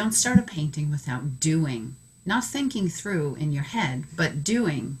start a painting without doing, not thinking through in your head, but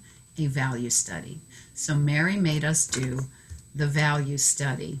doing a value study. So Mary made us do the value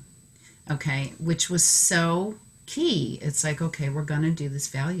study, okay, which was so key. It's like, okay, we're going to do this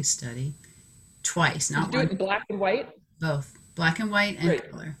value study twice, not do one. It in black and white? Both, black and white and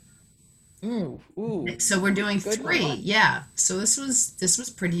color. Ooh. So we're doing 3. Yeah. So this was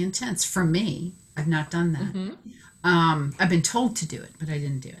pretty intense for me. I've not done that. I've been told to do it, but I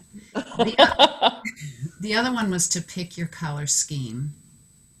didn't do it. The other one was to pick your color scheme,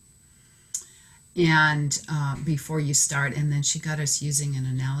 and before you start, and then she got us using an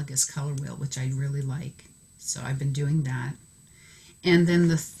analogous color wheel, which I really like. So I've been doing that. And then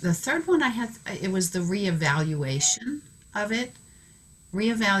the third one it was the reevaluation of it.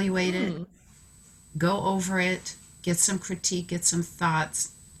 Reevaluate it, go over it, get some critique, get some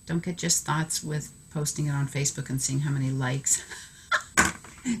thoughts. Don't get just thoughts with posting it on Facebook and seeing how many likes.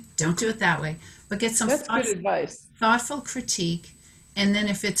 Don't do it that way. But get some That's good advice. Thoughtful critique. And then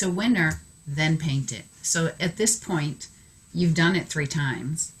if it's a winner, then paint it. So at this point, you've done it 3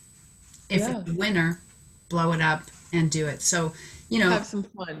 times. If it's a winner, blow it up and do it. So, you know. Have some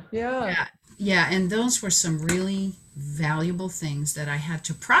fun. Yeah. Yeah. And those were some really valuable things that I had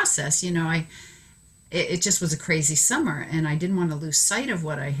to process. You know, it just was a crazy summer, and I didn't want to lose sight of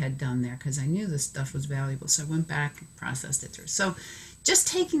what I had done there because I knew this stuff was valuable. So I went back and processed it through. So just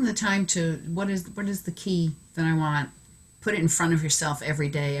taking the time to, what is the key that I want? Put it in front of yourself every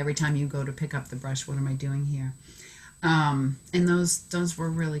day, every time you go to pick up the brush. What am I doing here? And those were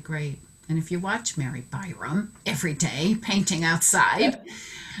really great. And if you watch Mary Byram every day painting outside,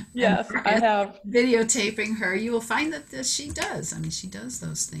 yes, I have videotaping her, you will find that she does. I mean, she does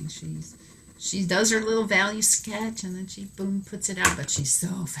those things. She does her little value sketch, and then she boom puts it out. But she's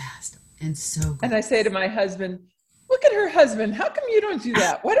so fast and so good. And I say to my husband, "Look at her husband. How come you don't do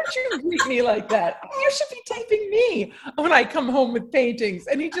that? Why don't you greet me like that? You should be taping me when I come home with paintings."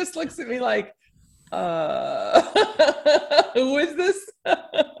 And he just looks at me like, who is this?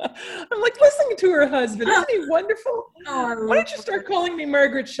 I'm like listening to her husband. Isn't he wonderful? Oh, why don't you start calling me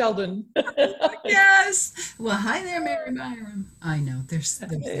Margaret Sheldon? Yes. Well, hi there, Mary Byram. I know.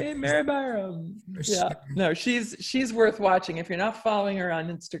 Hey, Mary Byram. Yeah. Sure. No, she's worth watching. If you're not following her on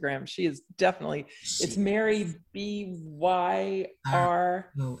Instagram, she is definitely. It's Mary BYROM.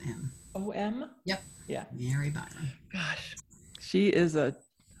 Yep. Yeah. Mary Byram. Gosh. She is a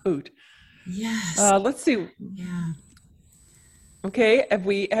hoot. Yes. Let's see. Yeah. Okay, have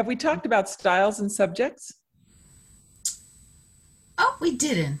we talked about styles and subjects? Oh, we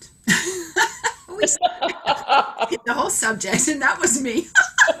didn't. We skipped the whole subject, and that was me.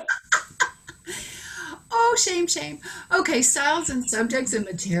 Oh, shame, shame. Okay, styles and subjects and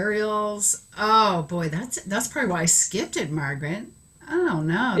materials. Oh boy, that's probably why I skipped it, Margaret. I don't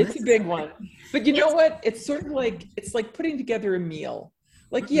know. It's a This big one. But you know it's what? It's sort of like it's like putting together a meal.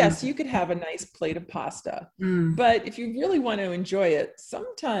 Like, yes, mm, you could have a nice plate of pasta, mm, but if you really want to enjoy it,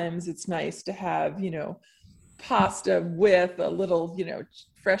 sometimes it's nice to have, pasta with a little,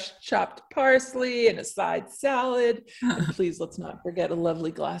 fresh chopped parsley and a side salad. And please, let's not forget a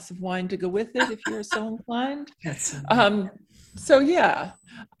lovely glass of wine to go with it if you're so inclined. that's so good. Um, so yeah,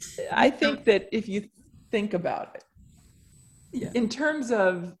 You I know, think that if you think about it, yeah. in terms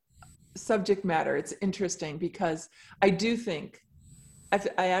of subject matter, it's interesting because I do think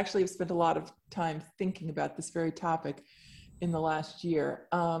I actually have spent a lot of time thinking about this very topic in the last year.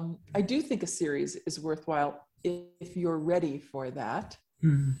 I do think a series is worthwhile if you're ready for that.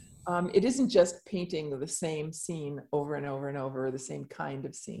 Mm, It isn't just painting the same scene over and over and over, the same kind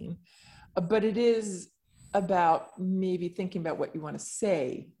of scene, but it is about maybe thinking about what you want to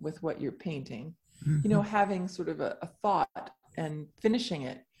say with what you're painting, mhm. having sort of a thought and finishing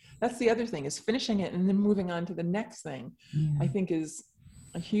it. That's the other thing, is finishing it and then moving on to the next thing, I Yeah. think is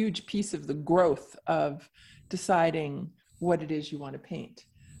a huge piece of the growth of deciding what it is you want to paint.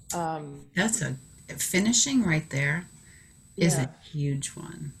 Um, That's a finishing right there is a yeah, huge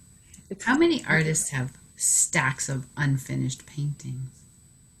one. How it's, many it's, artists have stacks of unfinished paintings?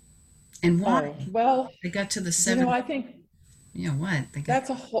 And oh, why? well, They got to the seven, I think you know what? They got,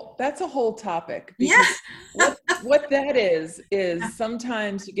 that's a whole topic, yeah. because what that is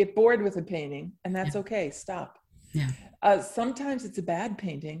sometimes you get bored with a painting and Yeah. that's okay. Stop. Yeah. Sometimes it's a bad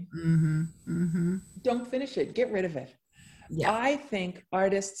painting. Mm-hmm. Mm-hmm. Don't finish it. Get rid of it. Yeah. I think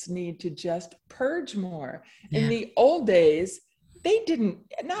artists need to just purge more. In Yeah. the old days, they didn't,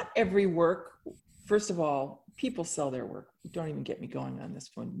 not every work, first of all, people sell their work. Don't even get me going on this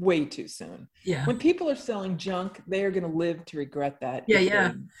one way too soon. Yeah. When people are selling junk, they are going to live to regret that Yeah. if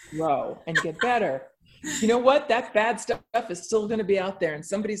Yeah. they grow and get better. You know what? That bad stuff is still going to be out there, and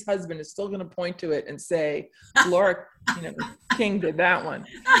somebody's husband is still going to point to it and say, Laura, King did that one.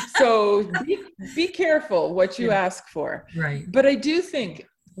 So be careful what you Yeah. ask for. Right. But I do think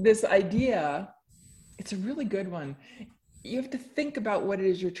this idea, it's a really good one. You have to think about what it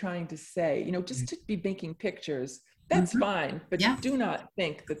is you're trying to say. Just to be making pictures, that's Mm-hmm. fine, but Yeah. do not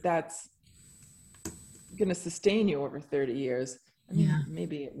think that that's going to sustain you over 30 years. I Yeah. mean,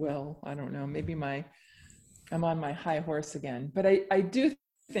 maybe it will. I don't know. Maybe I'm on my high horse again. But I do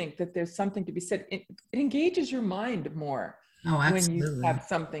think that there's something to be said. It engages your mind more Oh, when you absolutely. have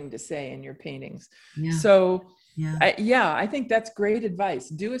something to say in your paintings. Yeah. So, Yeah. I think that's great advice.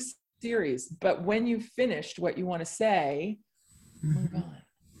 Do a series, but when you've finished what you want to say, move Mm-hmm. on.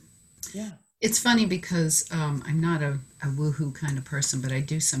 Yeah. It's funny because I'm not a woohoo kind of person, but I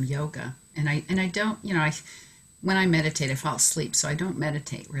do some yoga, and I don't, when I meditate, I fall asleep, so I don't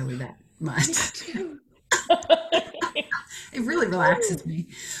meditate really that Me much. too. It really relaxes me.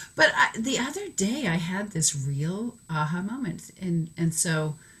 But the other day, I had this real aha moment, and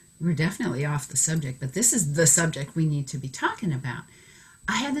so we're definitely off the subject, but this is the subject we need to be talking about.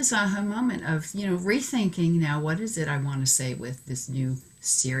 I had this aha moment of, rethinking now, what is it I want to say with this new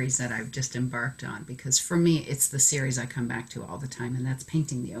series that I've just embarked on? Because for me, it's the series I come back to all the time, and that's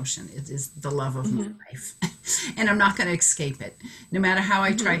painting the ocean. It is the love of my Mhm. life, and I'm not going to escape it. No matter how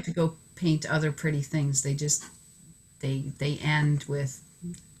I try Mhm. to go paint other pretty things, they end with,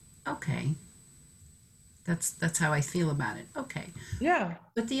 okay, that's how I feel about it. Okay. Yeah.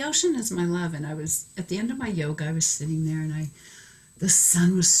 But the ocean is my love, and I was at the end of my yoga, I was sitting there, and the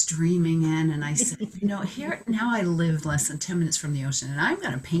sun was streaming in, and I said, here now I live less than 10 minutes from the ocean, and I'm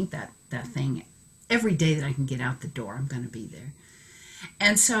going to paint that thing every day that I can get out the door. I'm going to be there.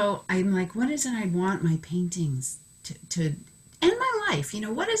 And so I'm like, what is it I want my paintings to end my life?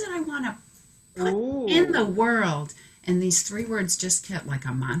 What is it I want to put in the Oh, world? And these three words just kept, like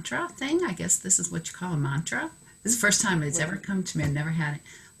a mantra thing. I guess this is what you call a mantra. This is the first time it's ever right. come to me. I've never had it.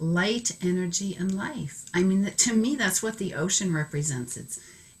 Light, energy, and life. I mean, to me, that's what the ocean represents.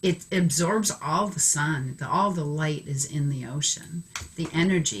 It absorbs all the sun. All the light is in the ocean. The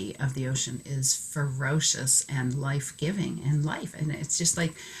energy of the ocean is ferocious and life-giving and life. And it's just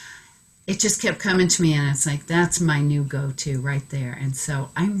like, it just kept coming to me, and it's like, that's my new go-to right there. And so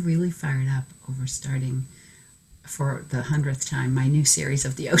I'm really fired up over starting for the 100th time my new series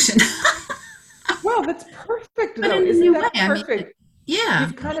of the ocean. Well, that's perfect perfect but though. in a Isn't new way. that I mean, perfect? yeah,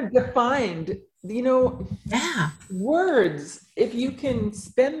 You've kind of defined, you know, yeah, words. If you can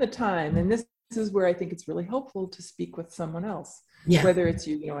spend the time, and this is where I think it's really helpful to speak with someone else, yeah, whether it's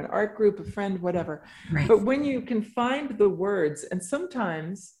you know, an art group, a friend, whatever. right. But when you can find the words, and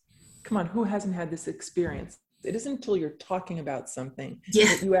sometimes, come on, who hasn't had this experience? It isn't until you're talking about something Yeah,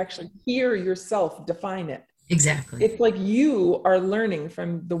 that you actually hear yourself define it. exactly. It's like you are learning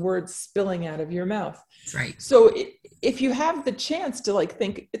from the words spilling out of your mouth. That's right. So if you have the chance to like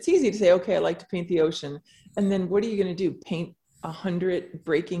think, it's easy to say, okay, I like to paint the ocean. And then what are you going to do? Paint 100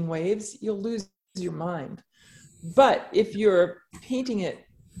 breaking waves? You'll lose your mind. But if you're painting it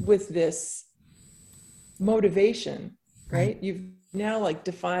with this motivation, right? You've now like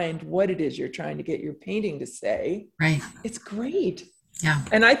defined what it is you're trying to get your painting to say. Right. It's great. Yeah.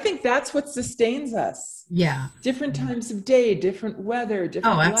 And I think that's what sustains us. Yeah. Different times of day, different weather,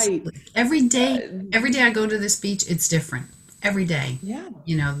 different light. Absolutely. Every day I go to this beach, it's different. Every day. Yeah.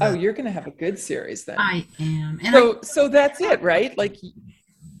 You know. Oh, you're going to have a good series then. I am. And so that's it, right? Like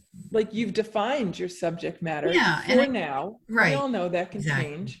you've defined your subject matter for now. Right. We all know that can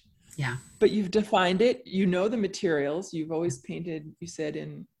change. Yeah. But you've defined it. You know the materials. You've always painted, you said,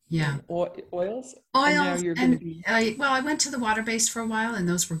 in oils. And now you're going to be. I went to the water-based for a while, and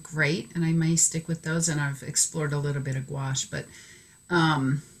those were great, and I may stick with those. And I've explored a little bit of gouache, but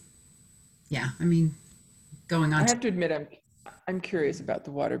yeah, I mean, going on. I have to admit, I'm curious about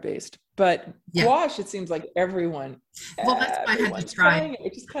the water-based, but gouache, it seems like everyone. Well, that's why I had to try it.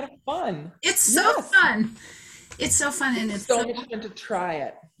 It's just kind of fun. It's so fun. It's so fun, and it's so much fun to try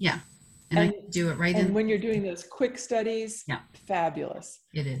it. Yeah. And I do it right in. And when you're doing those quick studies, fabulous.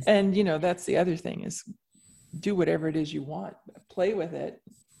 It is. And, you know, that's the other thing is do whatever it is you want. Play with it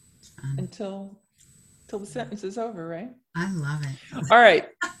until the sentence is over, right? I love it. All right.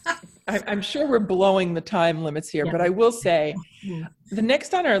 I'm sure we're blowing the time limits here, but I will say the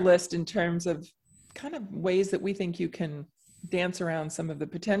next on our list in terms of kind of ways that we think you can dance around some of the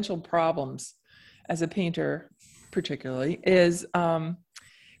potential problems as a painter, particularly, is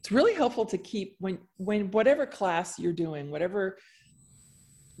it's really helpful to keep when whatever class you're doing, whatever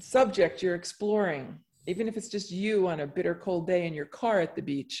subject you're exploring, even if it's just you on a bitter cold day in your car at the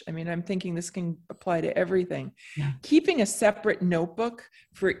beach. I mean, I'm thinking this can apply to everything. Yeah. Keeping a separate notebook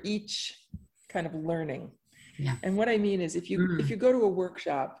for each kind of learning. Yeah. And what I mean is if you go to a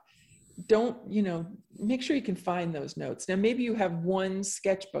workshop, don't, make sure you can find those notes. Now, maybe you have one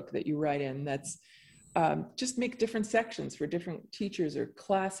sketchbook that you write in that's just make different sections for different teachers or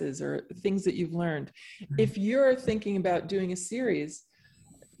classes or things that you've learned. If you're thinking about doing a series,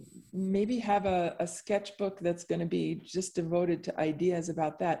 maybe have a sketchbook that's going to be just devoted to ideas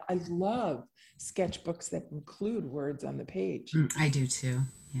about that. I love sketchbooks that include words on the page. I do too.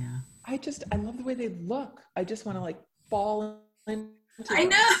 Yeah. I love the way they look. I just want to like fall into I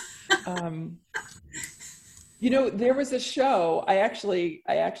know. There was a show, I actually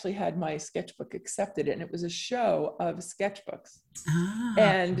had my sketchbook accepted, and it was a show of sketchbooks.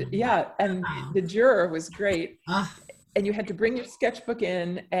 And the juror was great. And you had to bring your sketchbook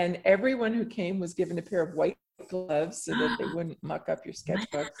in, and everyone who came was given a pair of white gloves so that they wouldn't muck up your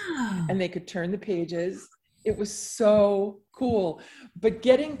sketchbooks, and they could turn the pages. It was so cool. But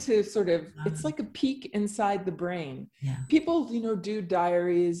getting to sort of, it's like a peek inside the brain. Yeah. People, do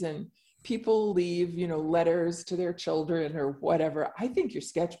diaries and people leave, letters to their children or whatever. I think your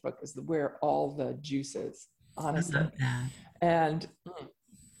sketchbook is where all the juice is, honestly. I love that. And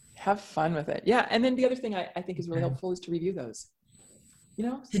have fun with it. Yeah. And then the other thing I think is really helpful is to review those.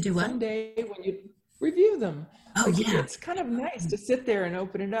 To do what? Someday when you review them. Oh, yeah. It's kind of nice to sit there and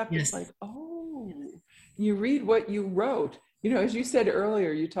open it up. Yes. It's like, you read what you wrote. As you said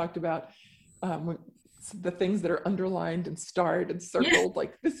earlier, you talked about the things that are underlined and starred and circled.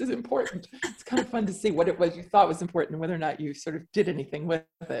 Like, this is important. It's kind of fun to see what it was you thought was important and whether or not you sort of did anything with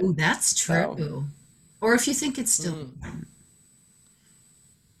it. Ooh, that's true. Or if you think it's still important.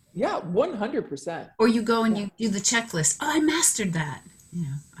 Yeah, 100%. Or you go and you do the checklist. Oh, I mastered that.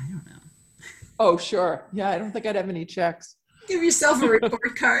 I don't know. Oh, sure. Yeah, I don't think I'd have any checks. Give yourself a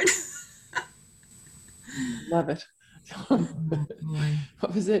report card. Love it.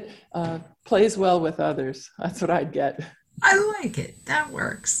 What was it? Plays well with others. That's what I'd get. I like it. That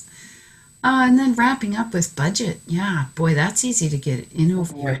works. And then wrapping up with budget. Yeah, boy, that's easy to get in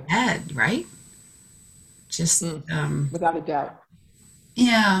over your head, right? Just without a doubt.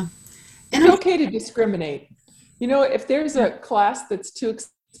 Yeah. And it's okay to discriminate. If there's a class that's too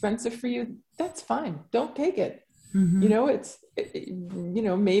expensive for you, that's fine. Don't take it.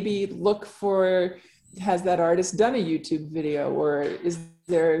 Mm-hmm. Maybe look for has that artist done a YouTube video, or is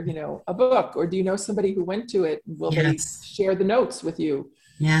there, a book, or do you know somebody who went to it? Will they Yes. share the notes with you?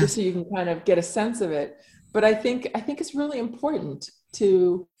 Yeah. Just so you can kind of get a sense of it. But I think it's really important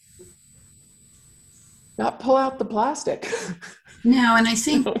to not pull out the plastic. No, and I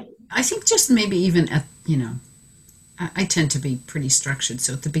think just maybe even at, I tend to be pretty structured.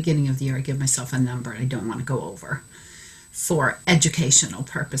 So at the beginning of the year, I give myself a number I don't want to go over for educational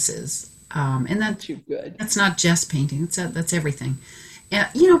purposes. And that's not just painting. That's everything.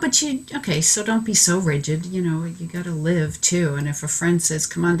 But so don't be so rigid. You got to live too. And if a friend says,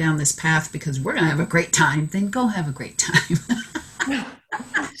 come on down this path because we're going to have a great time, then go have a great time.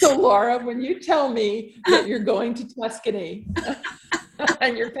 So Laura, when you tell me that you're going to Tuscany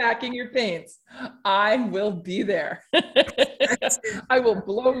and you're packing your paints, I will be there. I will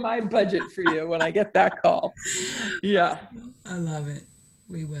blow my budget for you when I get that call. Yeah. I love it.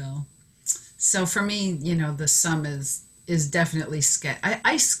 We will. So for me, the sum is definitely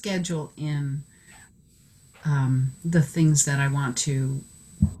I schedule in the things that I want to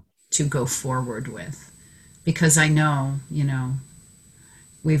go forward with, because I know,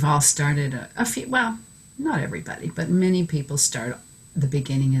 we've all started a few, well, not everybody, but many people start the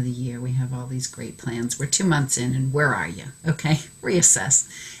beginning of the year. We have all these great plans. We're 2 months in, and where are you? Okay, reassess.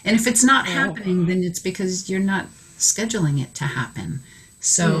 And if it's not happening, then it's because you're not scheduling it to happen.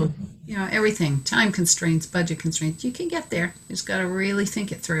 So, everything, time constraints, budget constraints, you can get there. You just got to really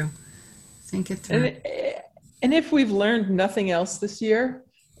think it through. And if we've learned nothing else this year,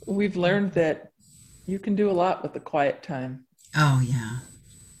 we've learned that you can do a lot with the quiet time. Oh, yeah.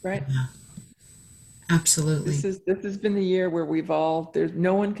 Right? Yeah. Absolutely. This has been the year where there's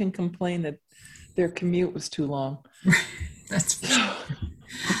no one can complain that their commute was too long. That's for sure.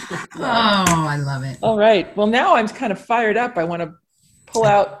 Oh, I love it. All right. Well, now I'm kind of fired up. I want to pull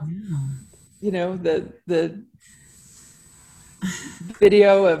out, the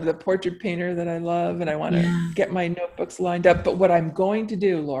video of the portrait painter that I love, and I want to get my notebooks lined up. But what I'm going to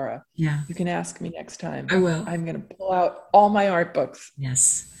do, Laura, you can ask me next time. I will. I'm going to pull out all my art books.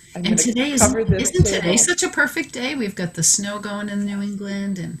 Yes. And isn't today such a perfect day? We've got the snow going in New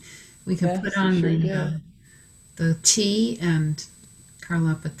England, and we can put on the tea and curl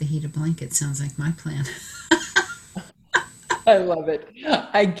up with the heated blanket. Sounds like my plan. I love it.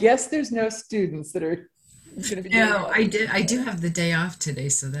 I guess there's no students that are going to be. No, I do have the day off today,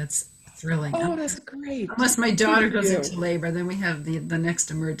 so that's thrilling. Oh, that's great. Unless my daughter goes into labor, then we have the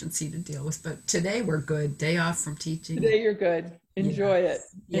next emergency to deal with. But today we're good. Day off from teaching. Today you're good. Enjoy it.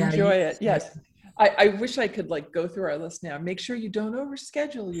 Enjoy it. Yes. I wish I could go through our list now. Make sure you don't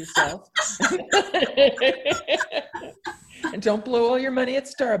overschedule yourself. And don't blow all your money at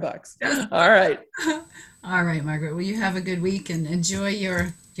Starbucks. All right. All right, Margaret. Well, you have a good week and enjoy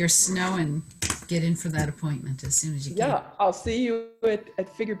your snow and get in for that appointment as soon as you can. Yeah, I'll see you at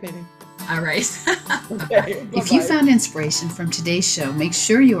figure painting. All right. Okay, if you found inspiration from today's show, make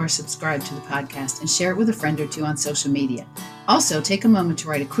sure you are subscribed to the podcast and share it with a friend or two on social media. Also, take a moment to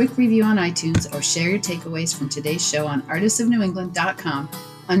write a quick review on iTunes or share your takeaways from today's show on artistsofnewengland.com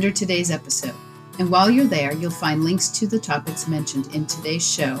under today's episode. And while you're there, you'll find links to the topics mentioned in today's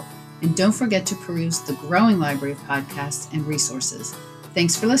show. And don't forget to peruse the growing library of podcasts and resources.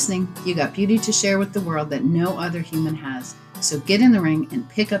 Thanks for listening. You got beauty to share with the world that no other human has. So get in the ring and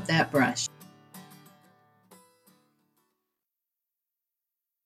pick up that brush.